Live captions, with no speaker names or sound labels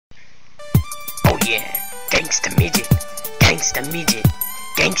yeah. Gangsta midget, gangsta midget,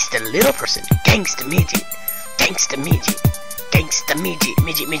 gangsta little person, gangsta midget, gangsta midget, gangsta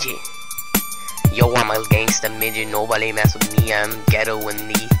midget, midget. Yo, I'm a gangsta midget, nobody mess with me, I'm ghetto in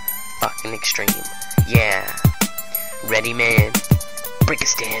the fucking extreme. Yeah, ready man, break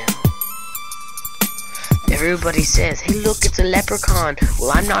us down. Everybody says, hey look, it's a leprechaun.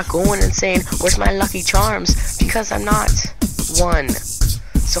 Well, I'm not going and saying, where's my Lucky Charms? Because I'm not one.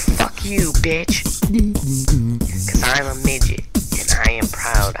 So fuck you, bitch. Cause I'm a midget, and I am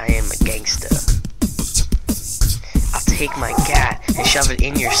proud, I am a gangster. I'll take my gat and shove it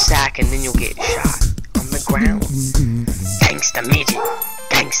in your sack, and then you'll get shot on the ground. Gangsta midget,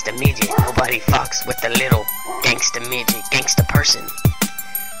 gangsta midget. Nobody fucks with the little gangsta midget, gangsta person.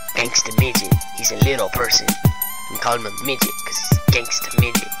 Gangsta midget, he's a little person. I'm calling him a midget, cause he's a gangsta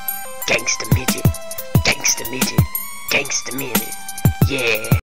midget. Gangsta midget, gangsta midget, gangsta midget. Yeah.